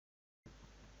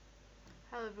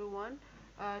Hello everyone.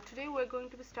 Today we're going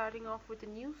to be starting off with a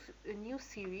new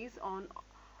series on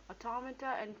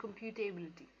automata and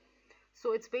computability.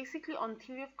 So it's basically on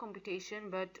theory of computation,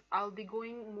 but I'll be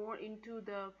going more into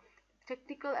the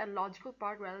technical and logical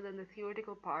part rather than the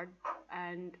theoretical part,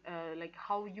 and like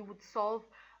how you would solve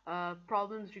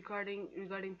problems regarding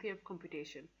theory of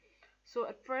computation. So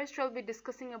at first I'll be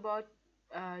discussing about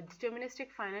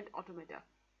deterministic finite automata.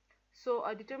 So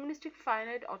a deterministic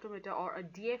finite automata, or a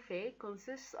DFA,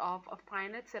 consists of a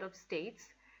finite set of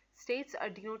states. States are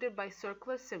denoted by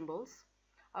circular symbols.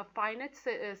 A finite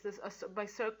set is this by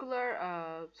circular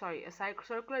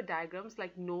diagrams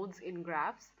like nodes in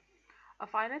graphs. A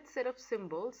finite set of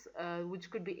symbols, which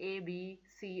could be A, B,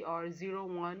 C, or 0,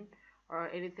 1, or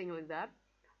anything like that.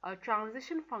 A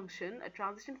transition function. A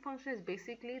transition function is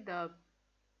basically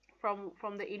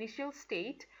from the initial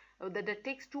state, that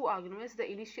takes two arguments, the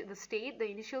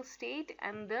initial state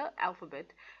and the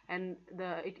alphabet, and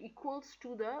it equals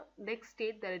to the next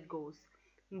state that it goes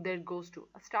to.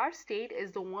 A start state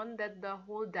is the one that the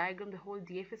whole diagram, the whole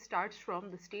DFA starts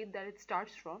from, the state that it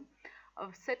starts from.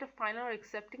 A set of final or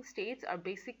accepting states are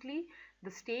basically the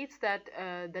states that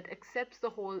accepts the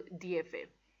whole DFA,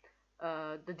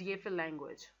 the DFA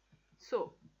language.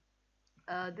 So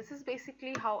this is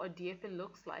basically how a DFA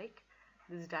looks like,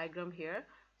 this diagram here.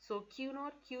 So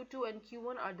Q0, Q2, and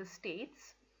Q1 are the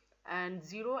states, and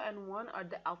 0 and 1 are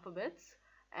the alphabets,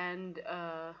 and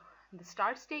the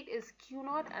start state is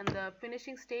Q0 and the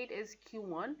finishing state is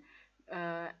Q1.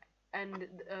 uh, and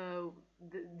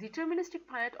the deterministic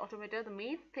finite automata, the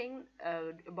main thing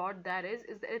about that is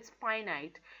that it's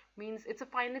finite, means it's a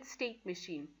finite state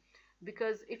machine.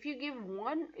 Because if you give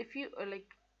one, if you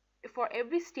like, for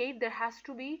every state there has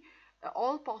to be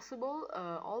all possible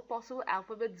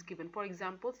alphabets given. For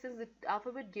example, since the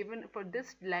alphabet given for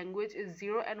this language is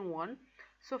 0 and 1,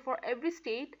 so for every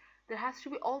state there has to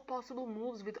be all possible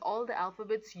moves with all the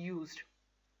alphabets used.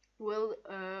 Well,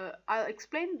 I'll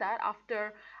explain that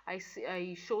after I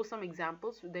show some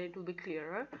examples, then it will be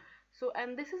clearer. So,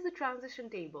 and this is the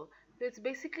transition table. So it's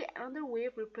basically another way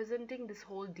of representing this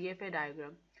whole DFA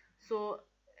diagram. So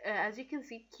as you can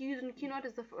see, Q0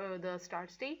 is the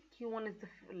start state, Q1 is the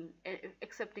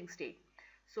accepting state.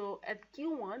 So at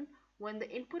Q1, when the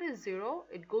input is 0,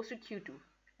 it goes to Q2.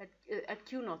 At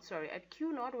Q0, sorry, at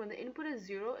Q0, when the input is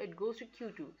 0, it goes to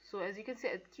Q2. So as you can see,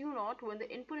 at Q0, when the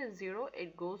input is 0,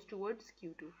 it goes towards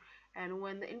Q2, and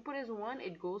when the input is 1,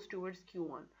 it goes towards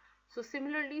Q1. So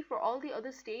similarly, for all the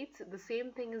other states, the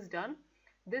same thing is done.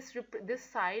 This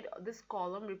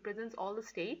column represents all the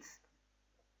states.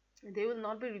 They will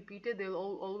not be repeated, they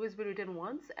will always be written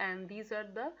once, and these are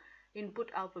the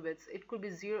input alphabets. It could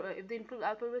be 0 if the input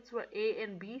alphabets were A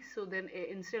and B, so then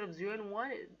instead of 0 and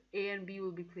 1, A and B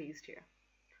will be placed here.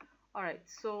 Alright,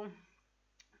 so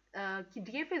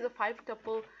DFA is a five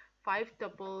tuple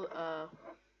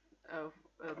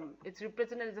it's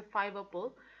represented as a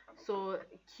 5-tuple. So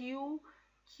Q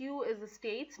is the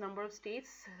states, number of states,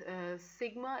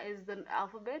 sigma is the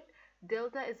alphabet,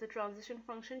 delta is the transition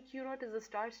function, Q0 is the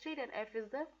start state, and F is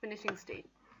the finishing state.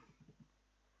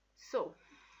 So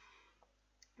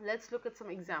let's look at some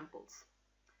examples.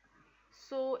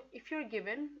 So if you're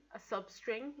given a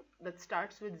substring that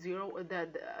starts with 0,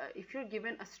 if you're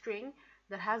given a string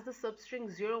that has the substring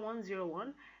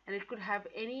 0101, and it could have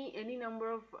any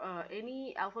number of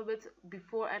any alphabets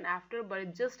before and after, but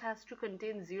it just has to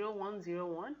contain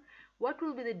 0101, what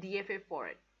will be the DFA for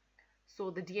it? So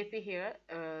the DFA here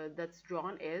that's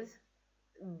drawn is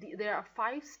there are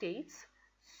 5 states.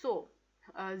 So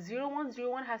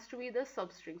 0101 has to be the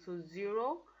substring, so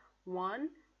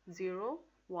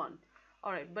 0101.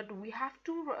 Alright, but we have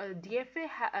to DFA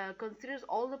considers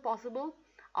all the possible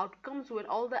outcomes when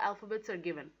all the alphabets are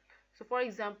given. So for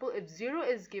example, if 0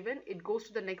 is given, it goes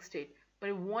to the next state, but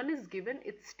if 1 is given,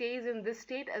 it stays in this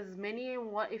state as many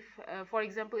if for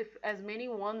example, if as many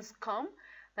ones come,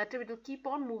 that time it will keep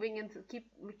on moving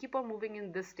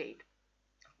in this state,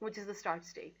 which is the start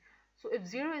state. So if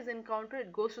 0 is encountered,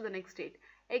 it goes to the next state.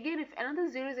 Again, if another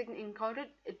 0 is encountered,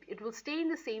 it will stay in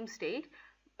the same state,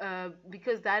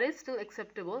 because that is still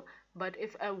acceptable. But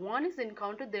if a 1 is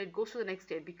encountered, then it goes to the next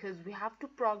state, because we have to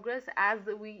progress as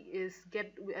we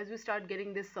start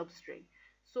getting this substring.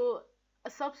 So a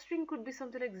substring could be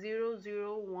something like 0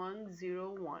 0 1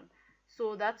 0 1.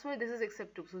 So that's why this is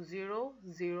acceptable. So 0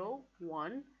 0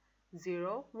 1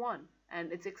 0 1,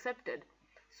 and it's accepted.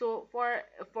 So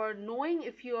for knowing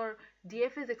if your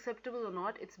DFA is acceptable or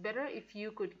not, it's better if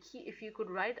you could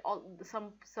write all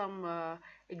some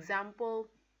example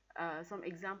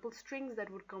strings that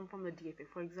would come from the DFA.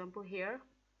 For example, here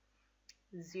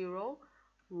 0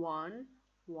 1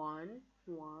 1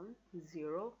 1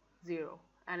 0 0,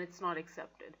 and it's not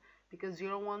accepted because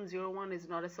 0 1 0 1 is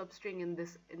not a substring in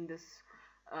this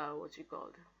what you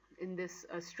called in this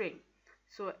string.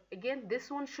 So again, this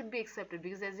one should be accepted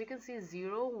because as you can see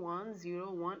 0 1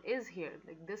 0 1 is here,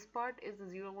 like this part is the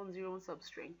 0 1 0 1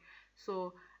 substring.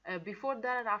 So before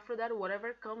that and after that,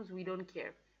 whatever comes, we don't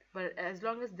care, but as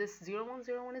long as this 0 1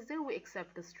 0 1 is there, we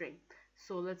accept the string.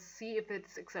 So let's see if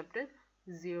it's accepted.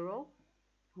 0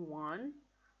 1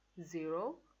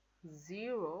 0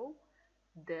 0,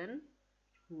 then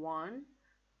 1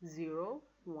 0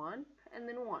 1, and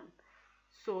then 1.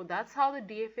 So that's how the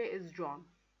DFA is drawn.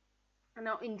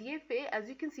 Now in DFA, as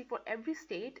you can see, for every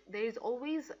state there is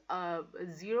always a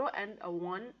 0 and a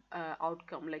 1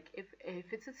 outcome. Like if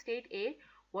it's a state A,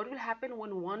 what will happen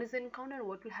when 1 is encountered, and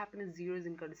what will happen if 0 is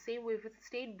encountered. Same way, if it's a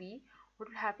state B, what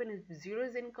will happen if 0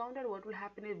 is encountered, what will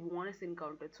happen if 1 is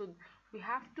encountered. So we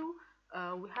have to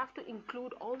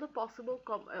include all the possible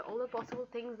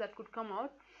things that could come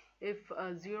out if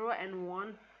 0 and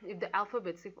 1, if the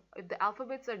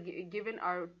alphabets are given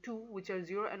are 2, which are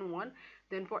 0 and 1,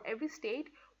 then for every state,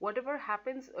 whatever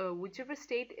happens, whichever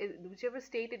state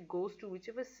it goes to,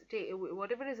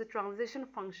 whatever is a transition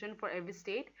function for every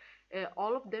state,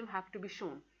 all of them have to be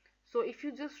shown. So if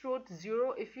you just wrote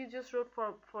 0, if you just wrote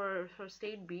for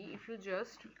state B, if you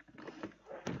just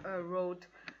wrote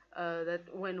that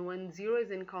when 0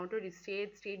 is encountered, you stay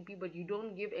at state B, but you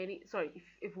don't give any, sorry,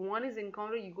 if 1 is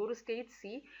encountered, you go to state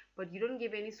C, but you don't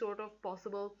give any sort of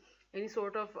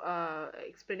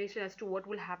explanation as to what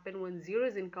will happen when 0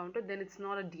 is encountered, then it's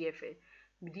not a DFA.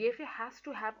 DFA has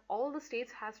to have all the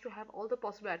states, has to have all the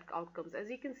possible outcomes. As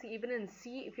you can see, even in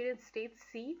C, if you're in state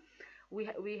C, we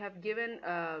have given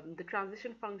the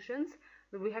transition functions.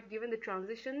 We have given the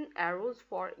transition arrows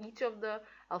for each of the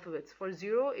alphabets. For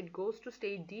 0, it goes to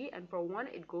state D, and for 1,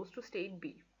 it goes to state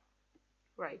B,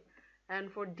 right? And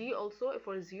for D also,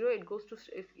 for 0, it goes to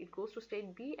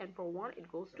state B, and for 1, it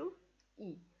goes to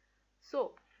E.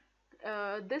 So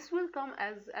this will come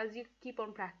as you keep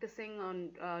on practicing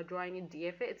on drawing in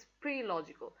DFA. It's pretty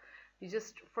logical. You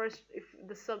just first,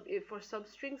 for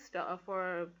substrings,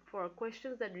 for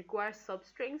questions that require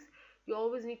substrings, you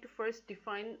always need to first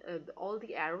define all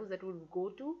the arrows that will go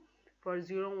to for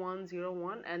 0 1 0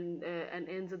 1 and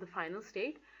ends at the final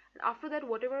state. And after that,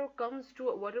 whatever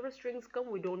strings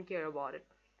come, we don't care about it,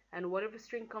 and whatever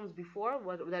string comes before,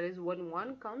 that is when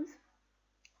 1 comes,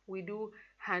 we do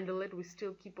handle it. We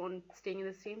still keep on staying in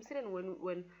the same state, and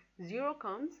when 0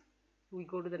 comes, we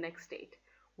go to the next state.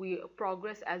 We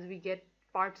progress as we get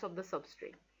parts of the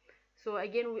substring. So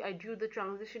again, I drew the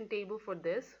transition table for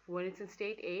this. When it's in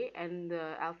state A and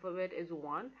the alphabet is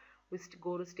 1, we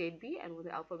go to state B, and when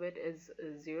the alphabet is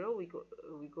 0, we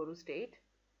go to state,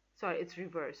 sorry, it's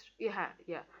reversed.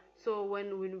 Yeah. So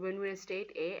when we're in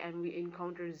state A and we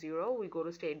encounter 0, we go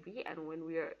to state B, and when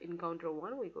we encounter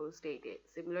 1, we go to state A.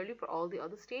 Similarly, for all the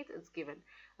other states, it's given.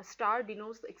 A star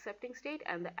denotes the accepting state,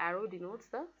 and the arrow denotes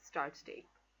the start state.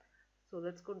 So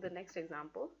let's go to the next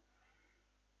example.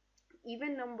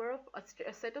 Even number of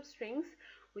a set of strings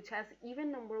which has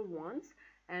even number of ones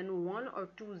and 1 or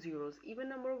 2 zeros. Even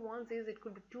number of ones is, it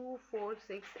could be 2 4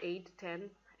 6 8 10,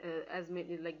 as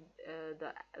many, like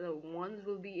the ones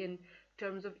will be in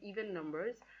terms of even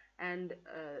numbers, and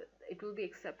it will be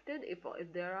accepted if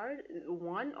there are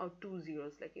 1 or 2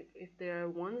 zeros. Like if there are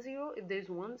 1 0, if there's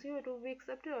 1 0, it will be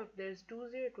accepted, or if there's 2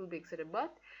 0, it will be accepted.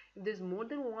 But if there's more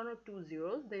than 1 or 2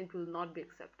 zeros, then it will not be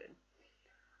accepted.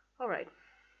 All right.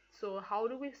 So how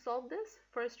do we solve this?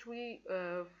 First,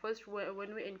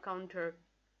 when we encounter,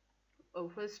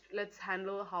 first let's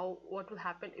handle what will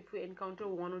happen if we encounter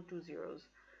 1 or 2 zeros.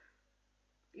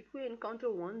 If we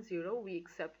encounter 1 0, we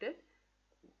accept it.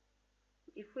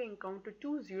 If we encounter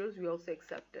 2 zeros, we also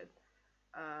accept it.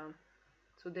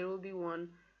 So there will be one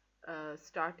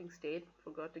starting state.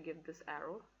 Forgot to give this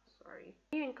arrow. Sorry.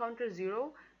 When we encounter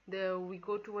 0, we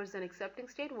go towards an accepting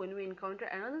state. When we encounter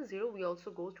another 0, we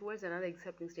also go towards another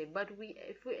accepting state. But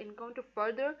if we encounter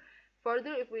further,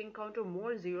 if we encounter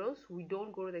more zeros, we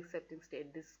don't go to the accepting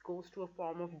state. This goes to a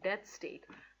form of death state.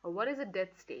 What is a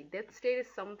death state? Death state is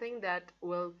something that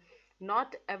will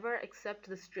not ever accept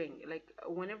the string. Like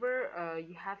whenever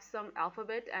you have some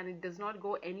alphabet and it does not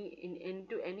go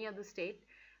into any other state,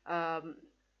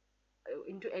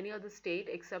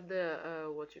 except the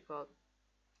what you call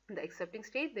the accepting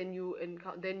state, then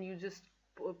you just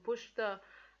push the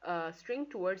string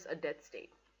towards a death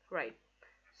state, right?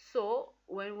 So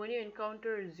when you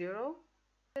encounter 0,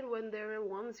 when there are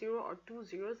 1 0 or 2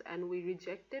 zeros, and we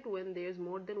reject it when there's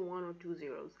more than 1 or 2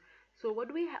 zeros. So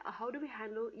how do we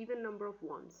handle even number of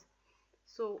ones?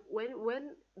 So when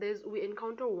we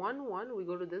encounter 1 1, we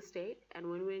go to this state, and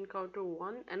when we encounter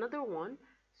another 1,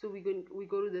 so we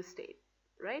go to this state,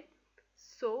 right?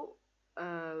 So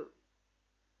uh,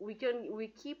 we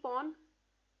keep on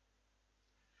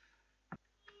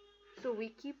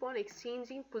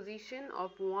exchanging position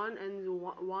of 1 and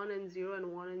 0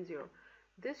 and 1 and 0.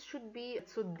 This should be,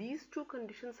 so these two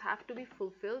conditions have to be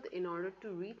fulfilled in order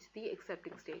to reach the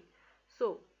accepting state.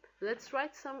 So let's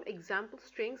write some example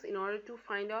strings in order to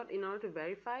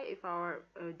verify if our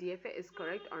DFA is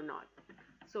correct or not.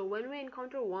 So when we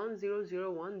encounter 1 0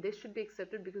 0 1, this should be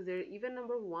accepted because there are even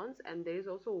number of ones, and there is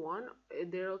also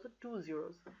there are also two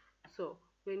zeros. So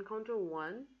we encounter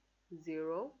 1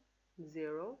 0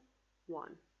 0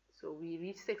 1, so we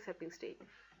reach the accepting state.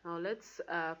 Now let's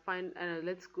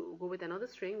let's go with another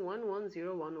string, 1 1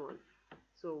 0 1 1.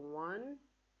 So 1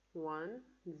 1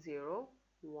 0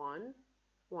 1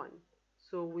 1,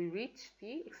 so we reach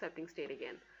the accepting state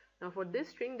again. Now for this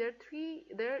string,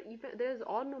 there's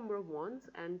odd number of ones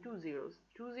and two zeros.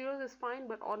 Two zeros is fine,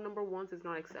 but odd number of ones is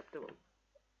not acceptable.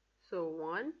 So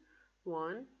 1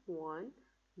 1 1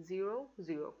 0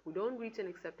 0, we don't reach an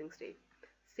accepting state.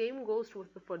 Same goes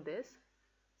for this.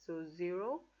 So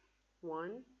 0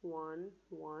 1 1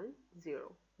 1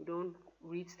 0, we don't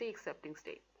reach the accepting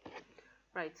state.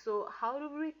 Right, so how do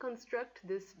we construct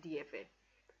this DFA?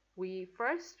 We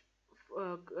first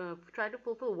try to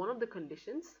fulfill one of the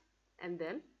conditions, and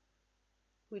then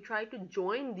we try to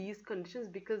join these conditions,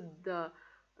 because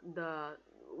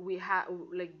we have,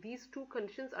 like, these two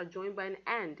conditions are joined by an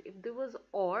AND. If there was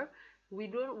OR, we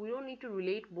don't need to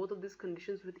relate both of these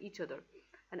conditions with each other.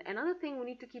 And another thing we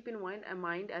need to keep in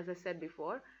mind, as I said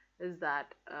before, is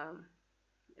that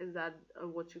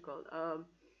what you call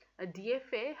a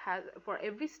DFA has, for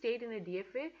every state in a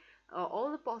DFA,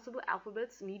 all the possible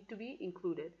alphabets need to be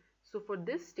included. So for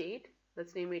this state,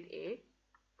 let's name it A.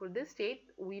 For this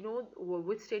state, we know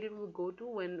which state it will go to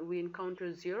when we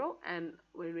encounter 0 and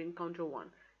when we encounter 1.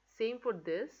 Same for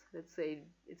this, let's say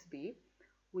it's B.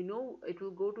 We know it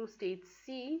will go to state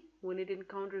C when it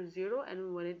encounters 0,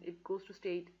 and when it goes to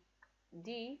state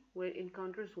D when it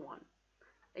encounters 1.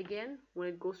 Again, when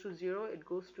it goes to 0, it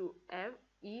goes to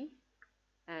E,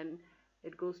 and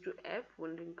it goes to F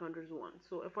when it encounters 1.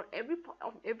 So for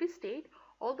every state,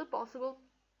 all the possible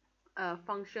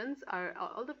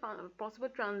possible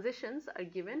transitions are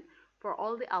given for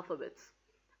all the alphabets,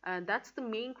 and that's the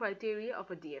main criteria of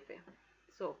a DFA.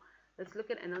 So let's look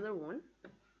at another one.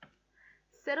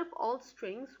 Set up all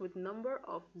strings with number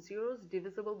of zeros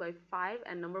divisible by 5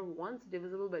 and number of ones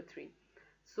divisible by 3.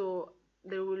 So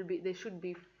there should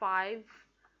be 5,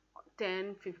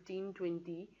 10, 15,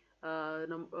 20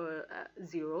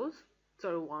 zeros,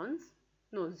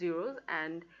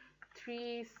 and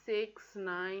 3, 6,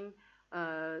 9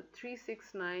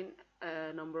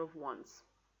 number of ones.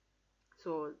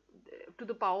 So to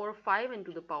the power of 5 and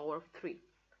to the power of 3.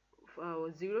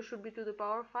 0 should be to the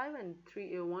power of 5, and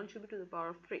 1 should be to the power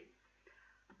of 3.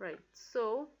 Right.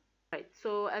 So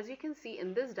as you can see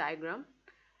in this diagram,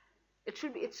 it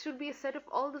should be a set of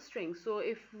all the strings. So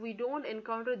if we don't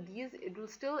encounter these, it will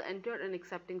still enter an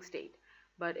accepting state.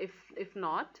 But if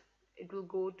not, it will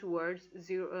go towards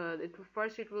 0.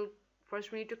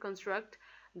 First we need to construct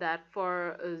that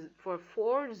for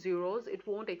 4 zeros it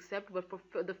won't accept, but for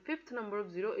the fifth number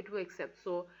of 0 it will accept.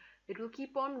 So it will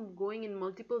keep on going in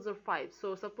multiples of 5.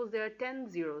 So suppose there are 10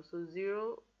 zeros. So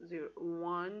 0 0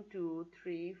 1 2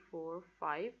 3 4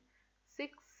 5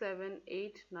 6 7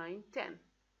 8 9 10.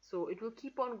 So it will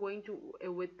keep on going to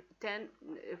with 10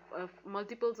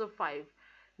 multiples of 5,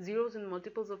 zeros in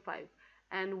multiples of 5,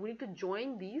 and we need to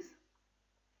join these,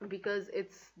 because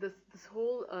it's this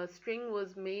whole string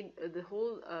was made, the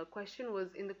whole question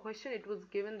was, in the question it was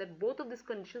given that both of these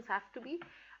conditions have to be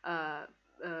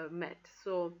met.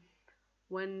 So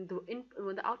when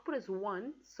the output is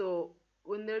 1, so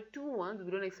when there are 2 1s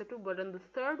we don't accept it, but on the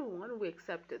third one we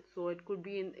accept it. So it could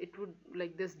be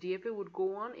like this DFA would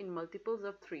go on in multiples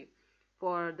of 3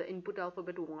 for the input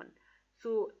alphabet 1.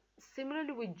 So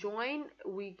similarly we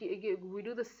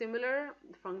do the similar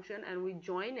function and we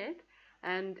join it,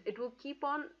 and it will keep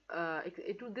on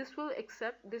this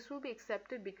will be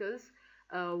accepted, because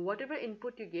whatever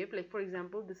input you give, like for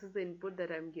example this is the input that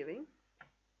I'm giving,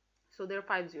 so there are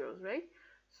 5 zeros, right?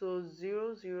 So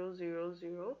 0 0 0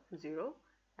 0 0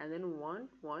 and then 1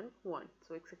 1 1,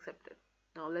 so it's accepted.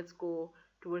 Now let's go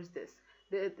towards this.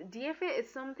 The DFA is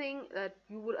something that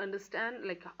you would understand,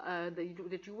 like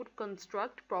that you would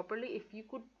construct properly if you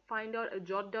could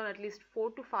jot down at least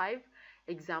 4 to 5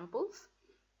 examples,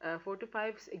 4 to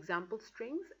 5 example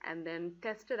strings, and then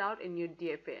test it out in your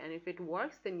DFA, and if it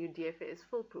works then your DFA is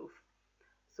foolproof.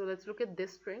 So let's look at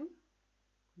this string: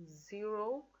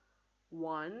 0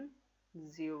 1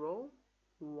 0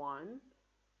 1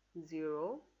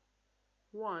 0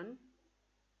 1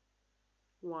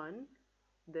 1,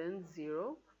 then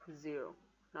 0 0.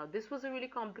 Now this was a really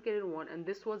complicated one, and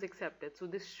this was accepted, so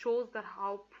this shows that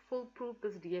how foolproof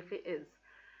this DFA is.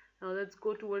 Now let's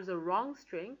go towards a wrong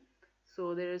string.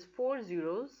 So there is 4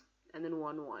 zeros and then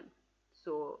 1 1,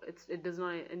 so it does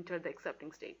not enter the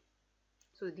accepting state,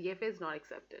 so the DFA is not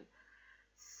accepted.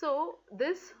 So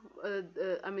this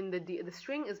the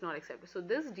string is not accepted, so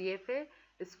this DFA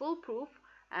is foolproof,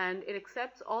 and it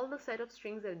accepts all the set of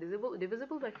strings that are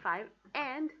divisible by 5,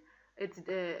 and it's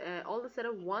all the set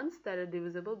of ones that are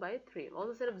divisible by 3, all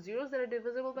the set of zeros that are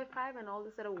divisible by 5, and all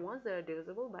the set of ones that are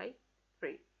divisible by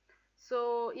 3.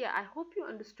 So yeah, I hope you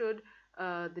understood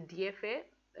the DFA,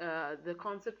 the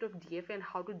concept of DFA and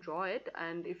how to draw it.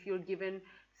 And if you're given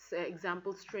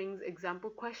example strings, example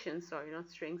questions, sorry, not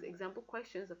strings, example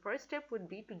questions, the first step would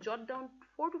be to jot down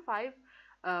 4 to 5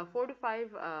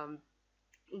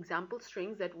 example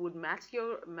strings that would match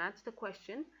the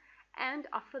question, and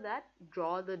after that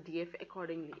draw the DFA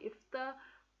accordingly. If the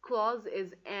clause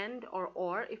is and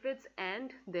or, if it's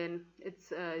and, then it's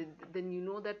then you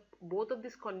know that both of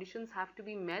these conditions have to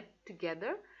be met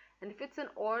together, and if it's an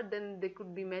or, then they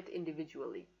could be met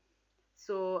individually.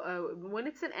 So when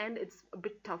it's an and, it's a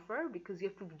bit tougher because you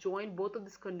have to join both of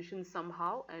these conditions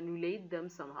somehow and relate them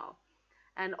somehow.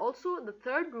 And also the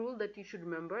third rule that you should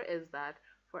remember is that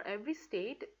for every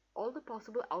state, all the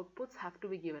possible outputs have to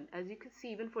be given. As you can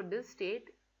see, even for this state,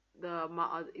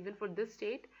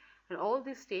 and all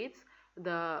these states,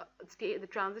 the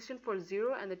transition for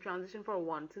 0 and the transition for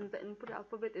 1, since the input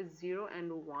alphabet is 0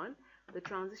 and 1, the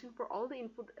transition for all the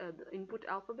input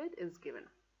alphabet is given.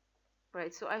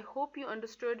 Right, so I hope you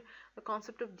understood the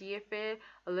concept of DFA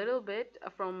a little bit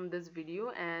from this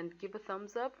video, and give a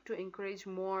thumbs up to encourage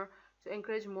more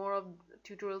of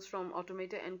tutorials from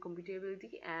Automata and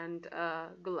Computability, and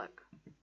good luck.